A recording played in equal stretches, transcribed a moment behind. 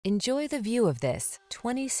Enjoy the view of this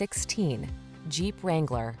 2016 Jeep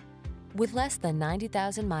Wrangler. With less than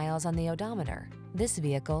 90,000 miles on the odometer, this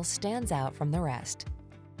vehicle stands out from the rest.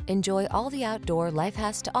 Enjoy all the outdoor life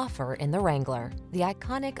has to offer in the Wrangler, the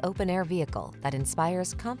iconic open-air vehicle that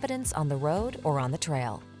inspires confidence on the road or on the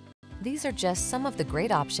trail. These are just some of the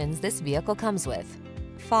great options this vehicle comes with: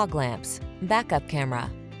 fog lamps, backup camera,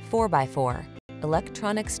 4x4,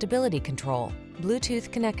 electronic stability control,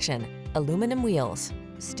 Bluetooth connection, aluminum wheels,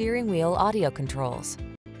 steering wheel audio controls,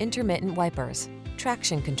 intermittent wipers,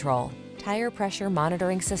 traction control, tire pressure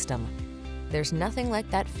monitoring system. There's nothing like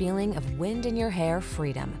that feeling of wind in your hair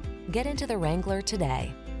freedom. Get into the Wrangler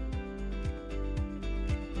today.